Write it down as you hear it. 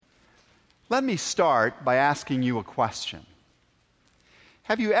Let me start by asking you a question.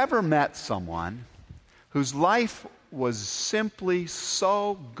 Have you ever met someone whose life was simply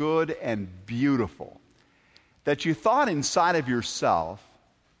so good and beautiful that you thought inside of yourself,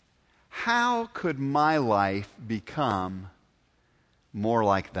 how could my life become more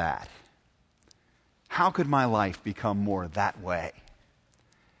like that? How could my life become more that way?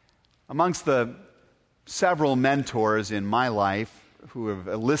 Amongst the several mentors in my life who have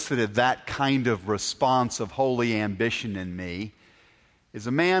elicited that kind of response of holy ambition in me is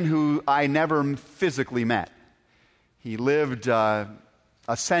a man who I never physically met. He lived a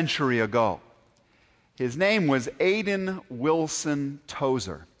century ago. His name was Aidan Wilson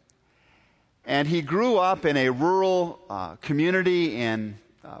Tozer. And he grew up in a rural community in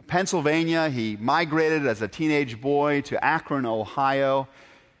Pennsylvania. He migrated as a teenage boy to Akron, Ohio.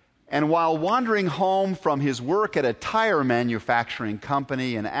 And while wandering home from his work at a tire manufacturing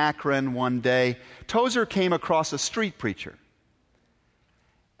company in Akron one day, Tozer came across a street preacher.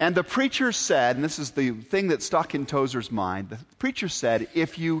 And the preacher said, and this is the thing that stuck in Tozer's mind, the preacher said,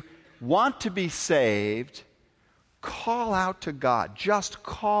 if you want to be saved, call out to God. Just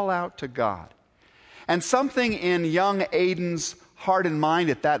call out to God. And something in young Aidan's heart and mind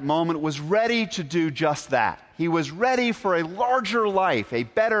at that moment was ready to do just that. He was ready for a larger life, a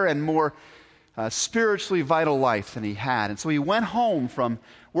better and more spiritually vital life than he had. And so he went home from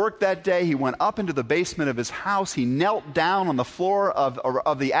work that day. He went up into the basement of his house. He knelt down on the floor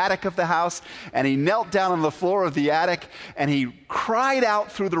of the attic of the house, and he knelt down on the floor of the attic, and he cried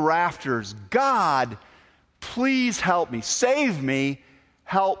out through the rafters, God, please help me, save me,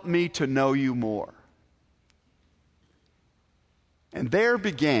 help me to know you more. And there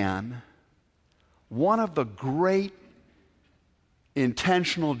began one of the great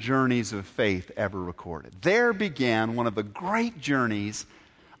intentional journeys of faith ever recorded. There began one of the great journeys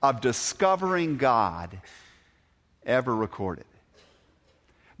of discovering God ever recorded.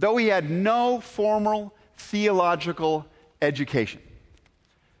 Though he had no formal theological education,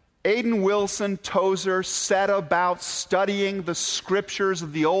 Aidan Wilson Tozer set about studying the scriptures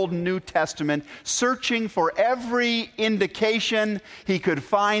of the Old and New Testament, searching for every indication he could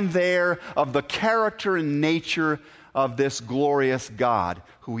find there of the character and nature of this glorious God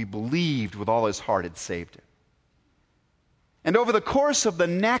who he believed with all his heart had saved him. And over the course of the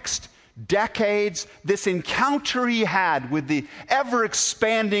next decades, this encounter he had with the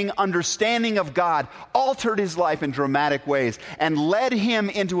ever-expanding understanding of God altered his life in dramatic ways and led him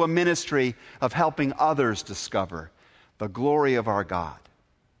into a ministry of helping others discover the glory of our God.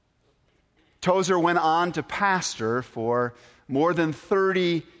 Tozer went on to pastor for more than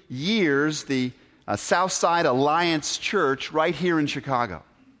 30 years the Southside Alliance Church right here in Chicago.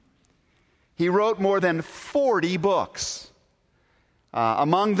 He wrote more than 40 books.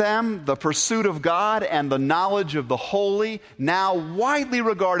 Among them, The Pursuit of God and The Knowledge of the Holy, now widely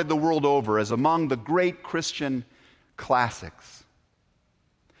regarded the world over as among the great Christian classics.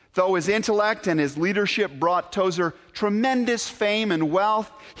 Though his intellect and his leadership brought Tozer tremendous fame and wealth,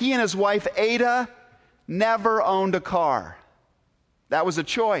 he and his wife Ada never owned a car. That was a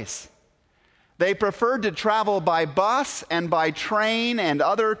choice. They preferred to travel by bus and by train and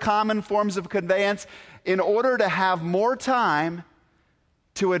other common forms of conveyance in order to have more time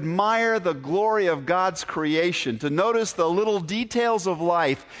to admire the glory of God's creation, to notice the little details of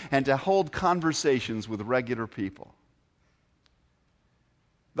life, and to hold conversations with regular people.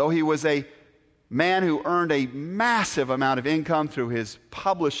 Though he was a man who earned a massive amount of income through his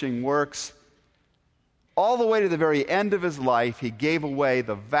publishing works, all the way to the very end of his life, he gave away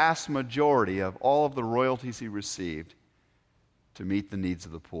the vast majority of all of the royalties he received to meet the needs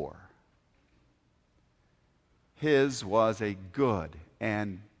of the poor. His was a good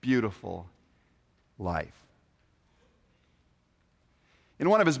and beautiful life. In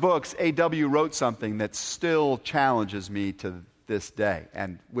one of his books, A.W. wrote something that still challenges me to this day,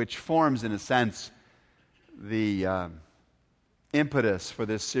 and which forms, in a sense, the impetus for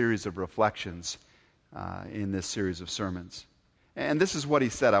this series of reflections in this series of sermons. And this is what he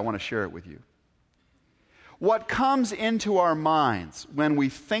said. I want to share it with you. What comes into our minds when we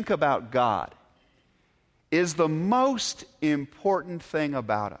think about God is the most important thing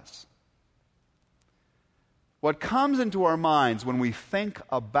about us. What comes into our minds when we think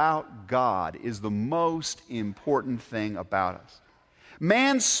about God is the most important thing about us.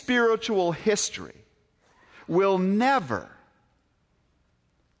 Man's spiritual history will never,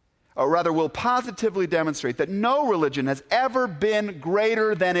 or rather will positively demonstrate that no religion has ever been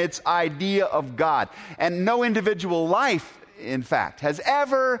greater than its idea of God. And no individual life, in fact, has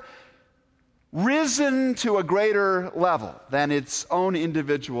ever risen to a greater level than its own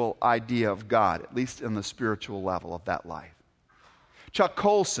individual idea of God, at least in the spiritual level of that life. Chuck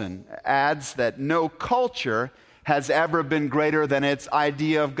Colson adds that no culture has ever been greater than its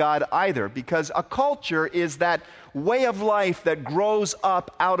idea of God either, because a culture is that way of life that grows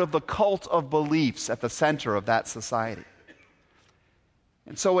up out of the cult of beliefs at the center of that society.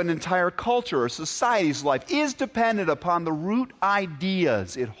 And so an entire culture or society's life is dependent upon the root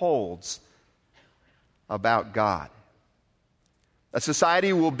ideas it holds about God. A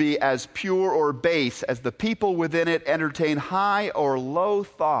society will be as pure or base as the people within it entertain high or low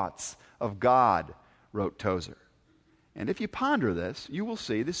thoughts of God, wrote Tozer. And if you ponder this, you will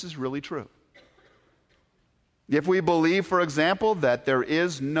see this is really true. If we believe, for example, that there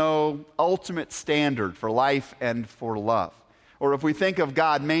is no ultimate standard for life and for love, or if we think of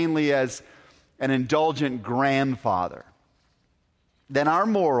God mainly as an indulgent grandfather, then our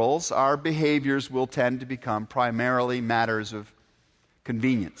morals, our behaviors will tend to become primarily matters of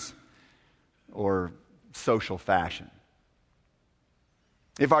convenience or social fashion.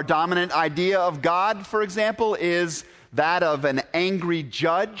 If our dominant idea of God, for example, is that of an angry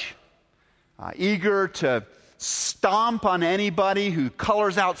judge, eager to stomp on anybody who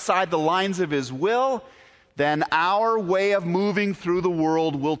colors outside the lines of his will, then our way of moving through the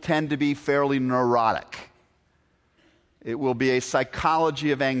world will tend to be fairly neurotic. It will be a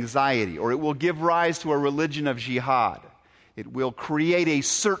psychology of anxiety, or it will give rise to a religion of jihad. It will create a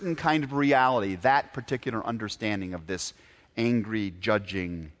certain kind of reality, that particular understanding of this angry,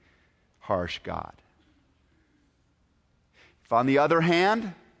 judging, harsh God. If, on the other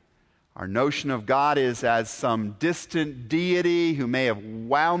hand, our notion of God is as some distant deity who may have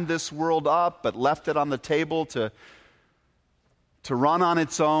wound this world up but left it on the table to run on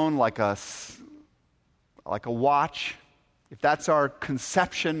its own like a watch, if that's our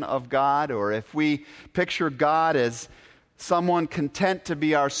conception of God, or if we picture God as someone content to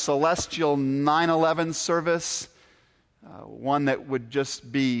be our celestial 9/11 service, one that would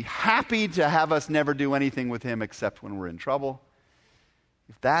just be happy to have us never do anything with him except when we're in trouble,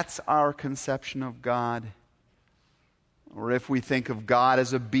 if that's our conception of God, or if we think of God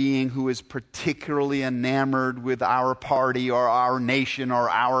as a being who is particularly enamored with our party or our nation or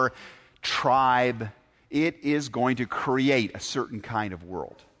our tribe, it is going to create a certain kind of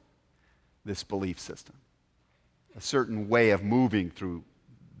world, this belief system, a certain way of moving through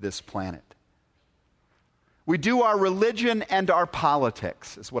this planet. We do our religion and our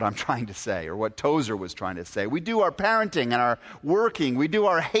politics, is what I'm trying to say, or what Tozer was trying to say. We do our parenting and our working. We do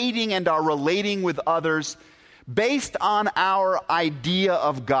our hating and our relating with others based on our idea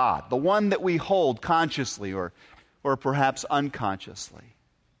of God, the one that we hold consciously or perhaps unconsciously.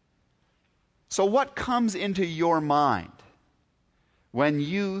 So what comes into your mind when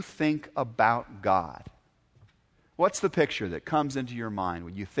you think about God? What's the picture that comes into your mind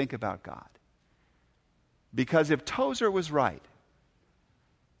when you think about God? Because if Tozer was right,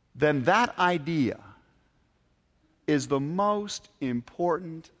 then that idea is the most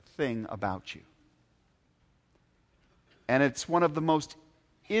important thing about you. And it's one of the most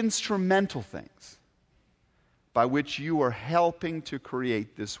instrumental things by which you are helping to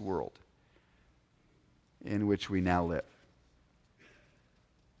create this world in which we now live.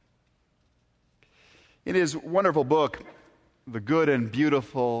 In his wonderful book, The Good and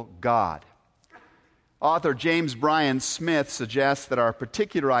Beautiful God, author James Bryan Smith suggests that our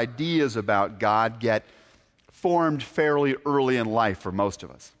particular ideas about God get formed fairly early in life for most of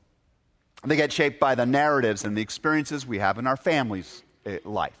us. They get shaped by the narratives and the experiences we have in our family's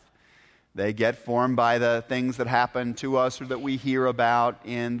life. They get formed by the things that happen to us or that we hear about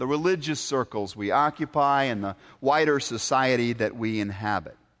in the religious circles we occupy and the wider society that we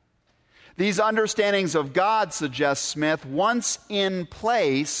inhabit. These understandings of God, suggests Smith, once in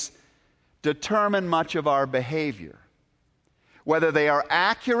place, determine much of our behavior. Whether they are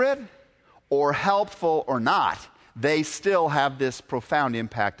accurate or helpful or not, they still have this profound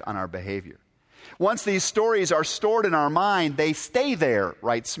impact on our behavior. Once these stories are stored in our mind, they stay there,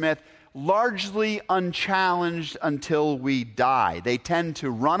 writes Smith, largely unchallenged until we die. They tend to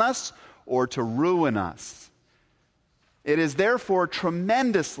run us or to ruin us. It is therefore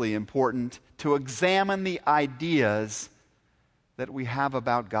tremendously important to examine the ideas that we have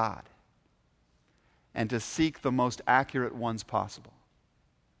about God and to seek the most accurate ones possible.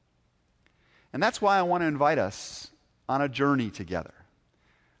 And that's why I want to invite us on a journey together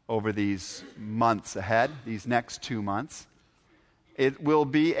over these months ahead, these next 2 months. It will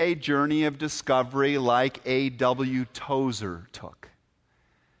be a journey of discovery like A.W. Tozer took.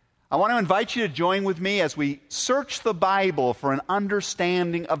 I want to invite you to join with me as we search the Bible for an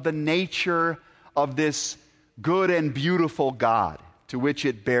understanding of the nature of this good and beautiful God to which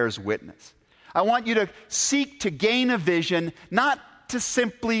it bears witness. I want you to seek to gain a vision, not to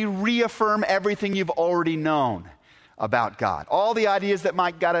simply reaffirm everything you've already known about God, all the ideas that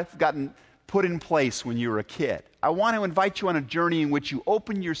might have gotten put in place when you were a kid. I want to invite you on a journey in which you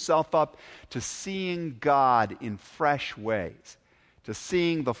open yourself up to seeing God in fresh ways, to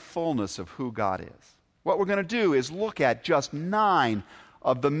seeing the fullness of who God is. What we're going to do is look at just 9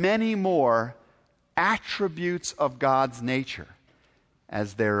 of the many more attributes of God's nature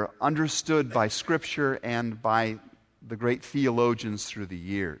as they're understood by Scripture and by the great theologians through the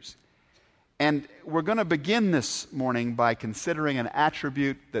years. And we're going to begin this morning by considering an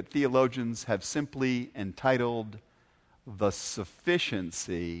attribute that theologians have simply entitled the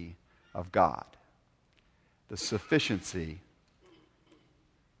sufficiency of God. The sufficiency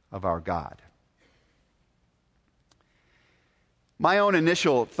of our God. My own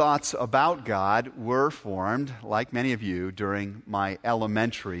initial thoughts about God were formed, like many of you, during my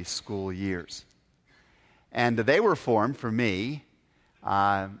elementary school years. And they were formed for me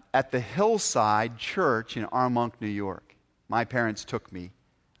at the Hillside Church in Armonk, New York. My parents took me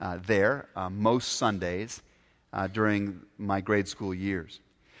there most Sundays during my grade school years.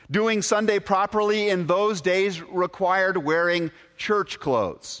 Doing Sunday properly in those days required wearing church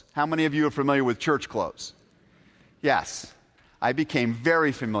clothes. How many of you are familiar with church clothes? Yes. I became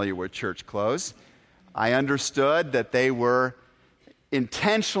very familiar with church clothes. I understood that they were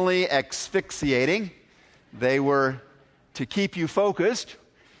intentionally asphyxiating. They were to keep you focused.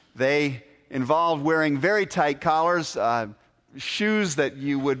 They involved wearing very tight collars, shoes that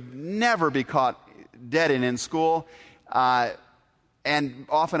you would never be caught dead in school, and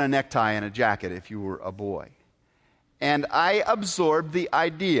often a necktie and a jacket if you were a boy. And I absorbed the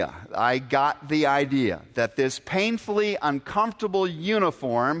idea, I got the idea that this painfully uncomfortable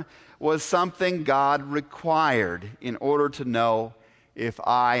uniform was something God required in order to know if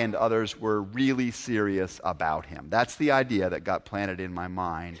I and others were really serious about Him. That's the idea that got planted in my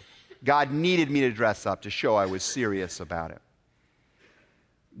mind. God needed me to dress up to show I was serious about it.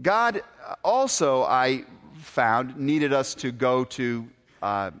 God also, I found, needed us to go to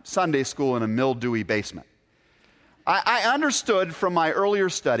Sunday school in a mildewy basement. I understood from my earlier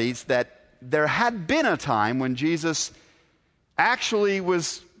studies that there had been a time when Jesus actually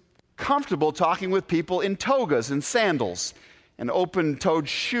was comfortable talking with people in togas and sandals and open-toed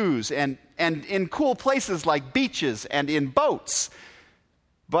shoes and in cool places like beaches and in boats.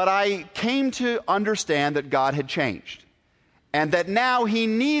 But I came to understand that God had changed and that now He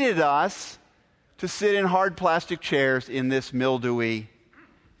needed us to sit in hard plastic chairs in this mildewy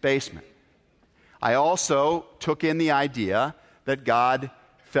basement. I also took in the idea that God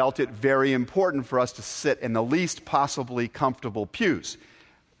felt it very important for us to sit in the least possibly comfortable pews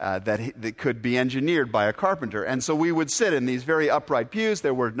that could be engineered by a carpenter. And so we would sit in these very upright pews.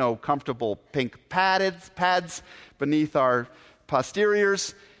 There were no comfortable pink pads beneath our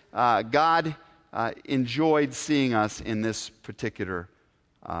posteriors. God enjoyed seeing us in this particular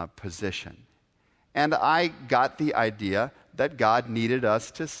position. And I got the idea that God needed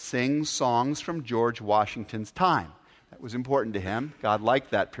us to sing songs from George Washington's time. That was important to Him. God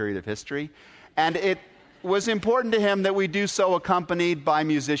liked that period of history. And it was important to Him that we do so accompanied by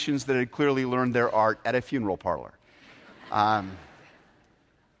musicians that had clearly learned their art at a funeral parlor.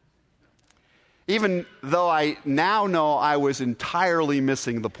 Even though I now know I was entirely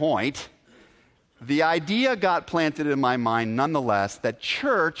missing the point, the idea got planted in my mind nonetheless that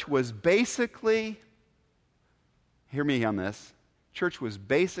church was basically, hear me on this, church was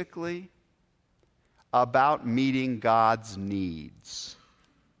basically about meeting God's needs.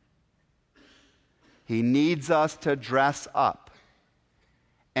 He needs us to dress up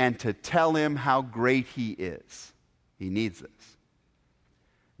and to tell Him how great He is. He needs this.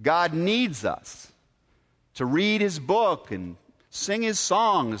 God needs us to read His book and sing His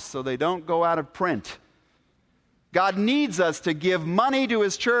songs so they don't go out of print. God needs us to give money to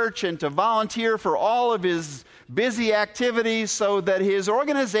His church and to volunteer for all of His busy activities so that His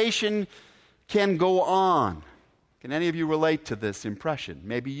organization can go on. Can any of you relate to this impression?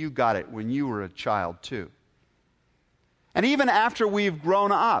 Maybe you got it when you were a child too. And even after we've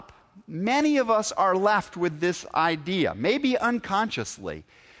grown up, many of us are left with this idea, maybe unconsciously,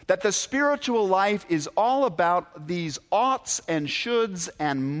 that the spiritual life is all about these oughts and shoulds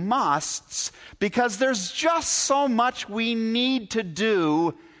and musts because there's just so much we need to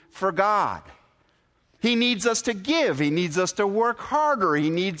do for God. He needs us to give. He needs us to work harder. He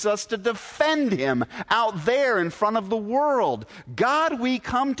needs us to defend Him out there in front of the world. God, we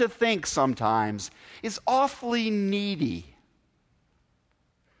come to think sometimes, is awfully needy,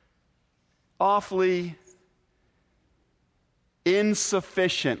 awfully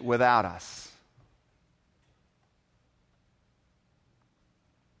insufficient without us.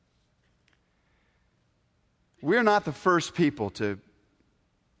 We're not the first people to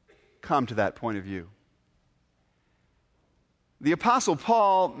come to that point of view. The Apostle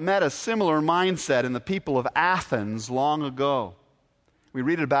Paul met a similar mindset in the people of Athens long ago. We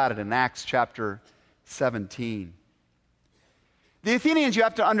read about it in Acts chapter 17. The Athenians, you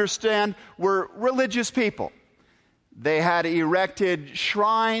have to understand, were religious people. They had erected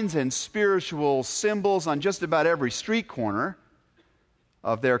shrines and spiritual symbols on just about every street corner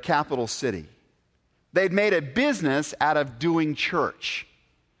of their capital city. They'd made a business out of doing church.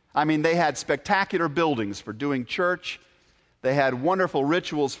 I mean, they had spectacular buildings for doing church. They had wonderful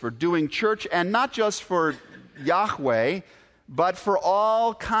rituals for doing church, and not just for Yahweh, but for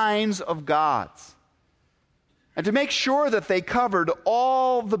all kinds of gods. And to make sure that they covered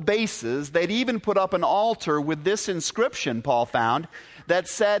all the bases, they'd even put up an altar with this inscription, Paul found, that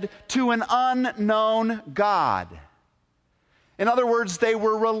said, "To an unknown God." In other words, they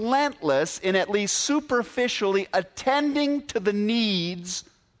were relentless in at least superficially attending to the needs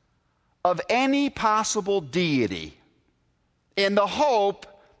of any possible deity, in the hope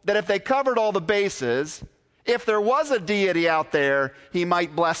that if they covered all the bases, if there was a deity out there, he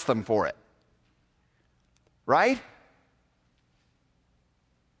might bless them for it. Right?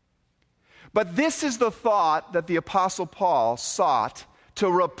 But this is the thought that the Apostle Paul sought to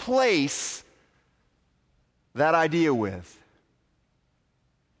replace that idea with.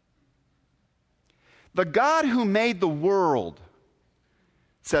 The God who made the world,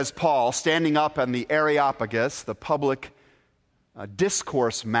 says Paul, standing up on the Areopagus, the public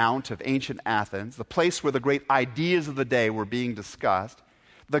discourse mount of ancient Athens, the place where the great ideas of the day were being discussed.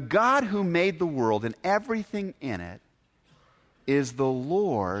 The God who made the world and everything in it is the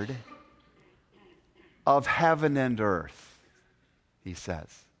Lord of heaven and earth, he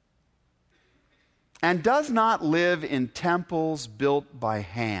says, and does not live in temples built by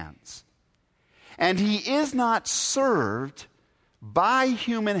hands. And he is not served by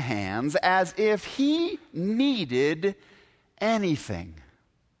human hands as if he needed anything,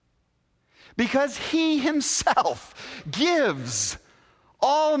 because he himself gives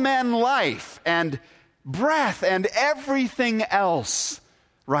all men life and breath and everything else,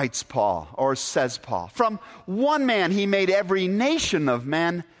 writes Paul, or says Paul. From one man he made every nation of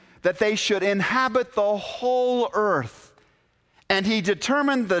men, that they should inhabit the whole earth. And he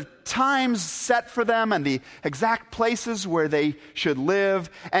determined the times set for them and the exact places where they should live.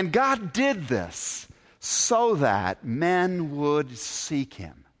 And God did this so that men would seek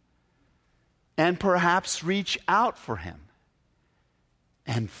him and perhaps reach out for him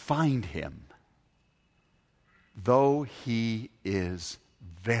and find him, though he is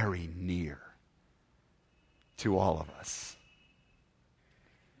very near to all of us.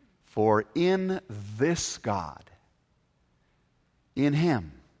 For in this God, in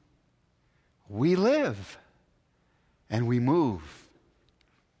him, we live and we move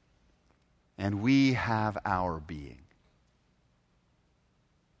and we have our being.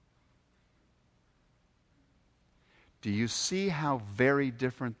 Do you see how very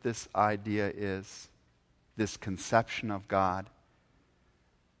different this idea is, this conception of God,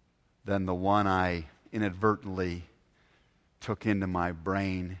 than the one I inadvertently took into my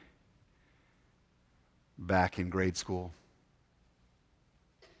brain back in grade school?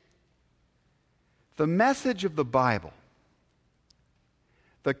 The message of the Bible,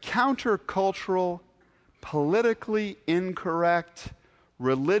 the countercultural, politically incorrect,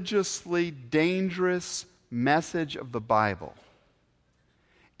 religiously dangerous message of the Bible,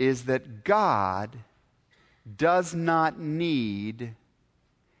 is that God does not need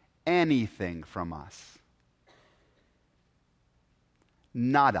anything from us.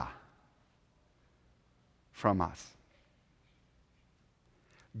 Nada from us.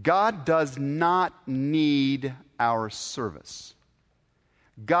 God does not need our service.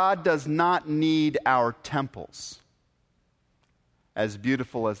 God does not need our temples, as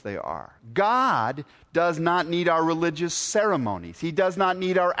beautiful as they are. God does not need our religious ceremonies. He does not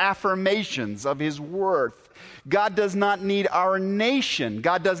need our affirmations of his worth God does not need our nation.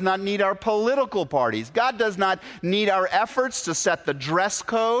 God does not need our political parties. God does not need our efforts to set the dress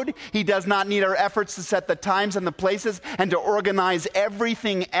code. He does not need our efforts to set the times and the places and to organize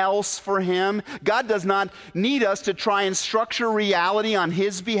everything else for him. God does not need us to try and structure reality on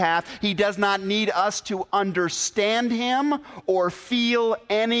his behalf. He does not need us to understand him or feel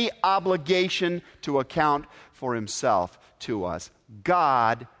any obligation to account for himself to us.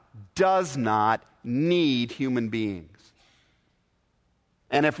 God does not need human beings.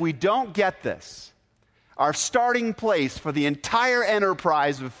 And if we don't get this, our starting place for the entire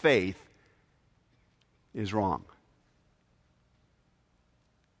enterprise of faith is wrong.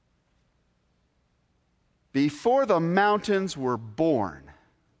 Before the mountains were born,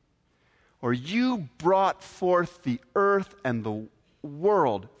 or you brought forth the earth and the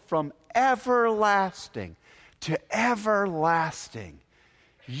world from everlasting to everlasting,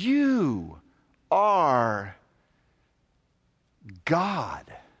 you are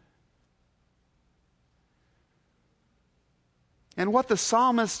God. And what the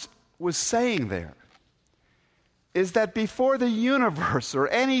psalmist was saying there is that before the universe or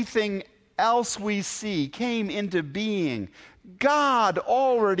anything else we see came into being, God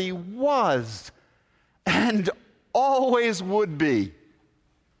already was and always would be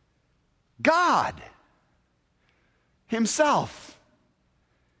God himself.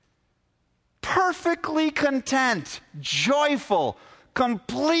 Perfectly content, joyful,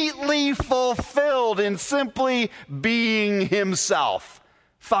 completely fulfilled in simply being himself,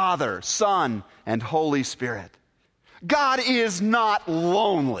 Father, Son, and Holy Spirit. God is not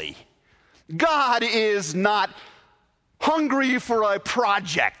lonely. God is not hungry for a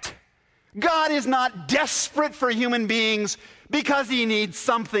project. God is not desperate for human beings because he needs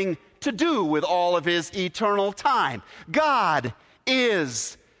something to do with all of his eternal time. God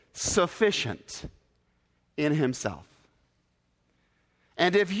is sufficient in himself.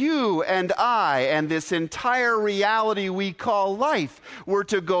 And if you and I and this entire reality we call life were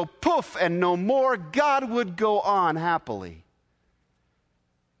to go poof and no more, God would go on happily.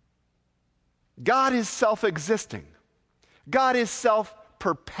 God is self-existing. God is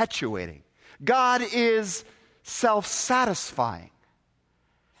self-perpetuating. God is self-satisfying.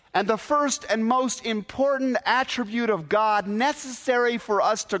 And the first and most important attribute of God necessary for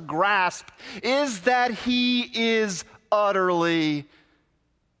us to grasp is that he is utterly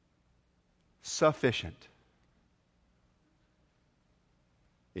sufficient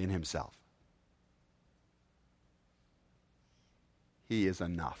in himself. He is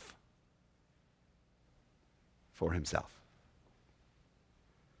enough for himself.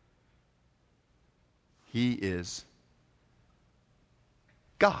 He is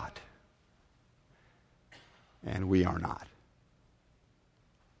God, and we are not.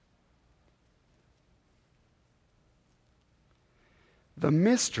 The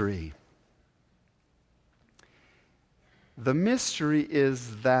mystery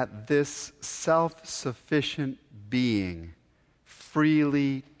is that this self-sufficient being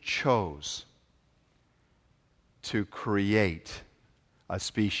freely chose to create a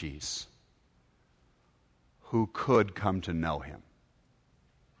species who could come to know him.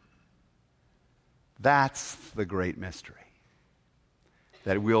 That's the great mystery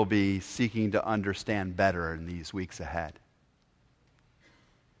that we'll be seeking to understand better in these weeks ahead.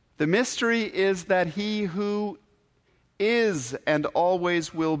 The mystery is that he who is and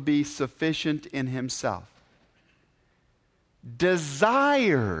always will be sufficient in himself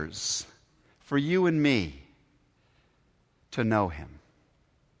desires for you and me to know him.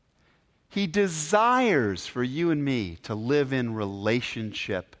 He desires for you and me to live in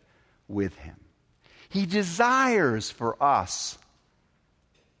relationship with him. He desires for us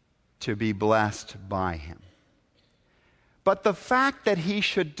to be blessed by him. But the fact that he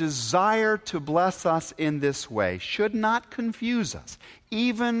should desire to bless us in this way should not confuse us,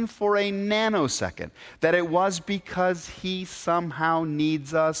 even for a nanosecond, that it was because he somehow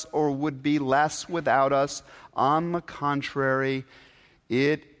needs us or would be less without us. On the contrary,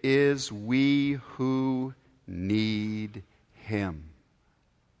 it is we who need him.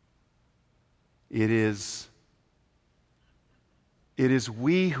 It is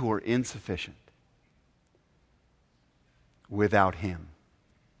we who are insufficient without him.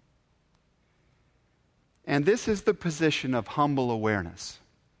 And this is the position of humble awareness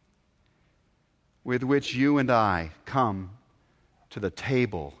with which you and I come to the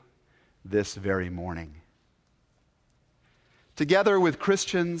table this very morning. Together with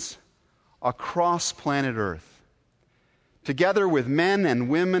Christians across planet Earth, together with men and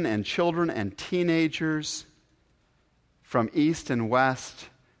women and children and teenagers from east and west,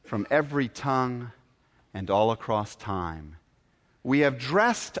 from every tongue and all across time. We have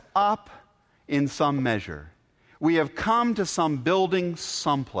dressed up in some measure. We have come to some building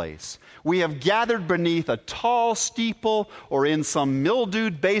someplace. We have gathered beneath a tall steeple or in some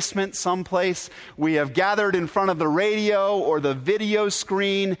mildewed basement someplace. We have gathered in front of the radio or the video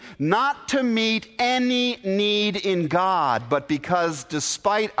screen, not to meet any need in God, but because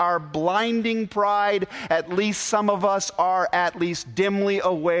despite our blinding pride, at least some of us are at least dimly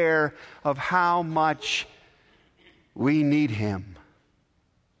aware of how much we need Him.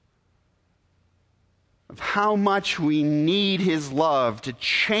 Of how much we need His love to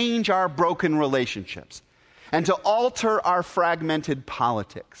change our broken relationships and to alter our fragmented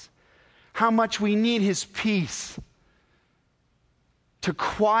politics. How much we need His peace to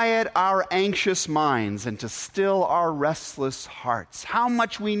quiet our anxious minds and to still our restless hearts. How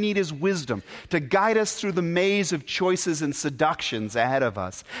much we need His wisdom to guide us through the maze of choices and seductions ahead of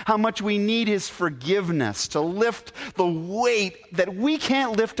us. How much we need His forgiveness to lift the weight that we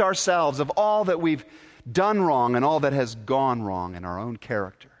can't lift ourselves of all that we've done wrong and all that has gone wrong in our own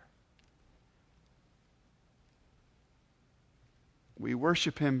character. We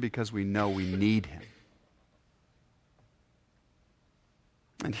worship Him because we know we need Him.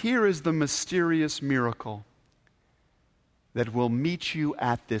 And here is the mysterious miracle that will meet you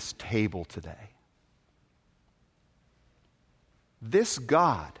at this table today. This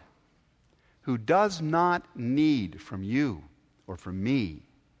God, who does not need from you or from me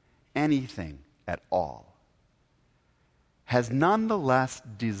anything at all, has nonetheless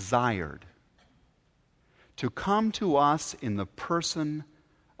desired to come to us in the person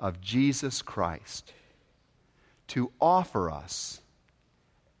of Jesus Christ to offer us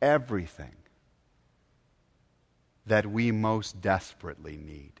everything that we most desperately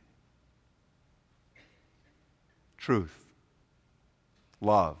need. Truth,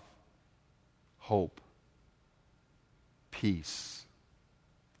 love, hope, peace,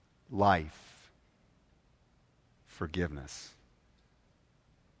 life, forgiveness.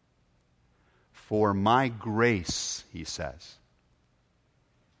 For my grace, He says,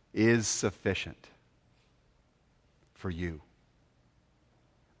 is sufficient for you.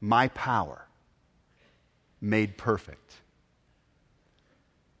 My power made perfect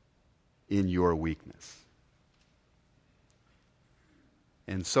in your weakness.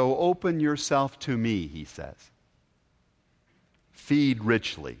 And so open yourself to me, He says. Feed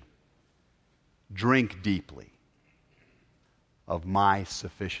richly, drink deeply of my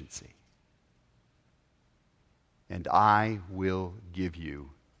sufficiency, and I will give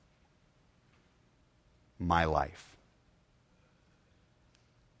you my life.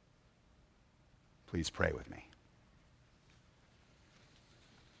 Please pray with me.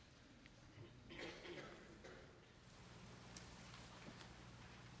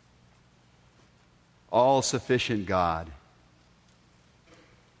 All-sufficient God,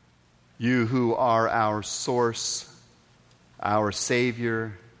 You who are our source, our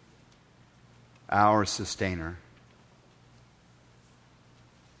Savior, our Sustainer.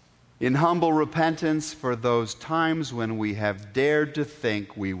 In humble repentance for those times when we have dared to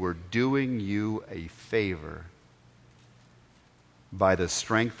think we were doing You a favor by the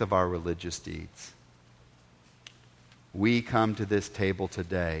strength of our religious deeds, we come to this table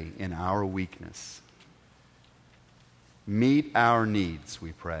today in our weakness. Meet our needs,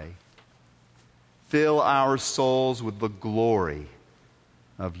 we pray. Fill our souls with the glory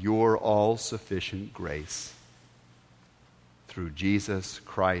of Your all-sufficient grace. Through Jesus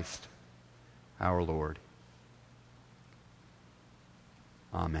Christ, our Lord.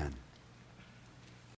 Amen.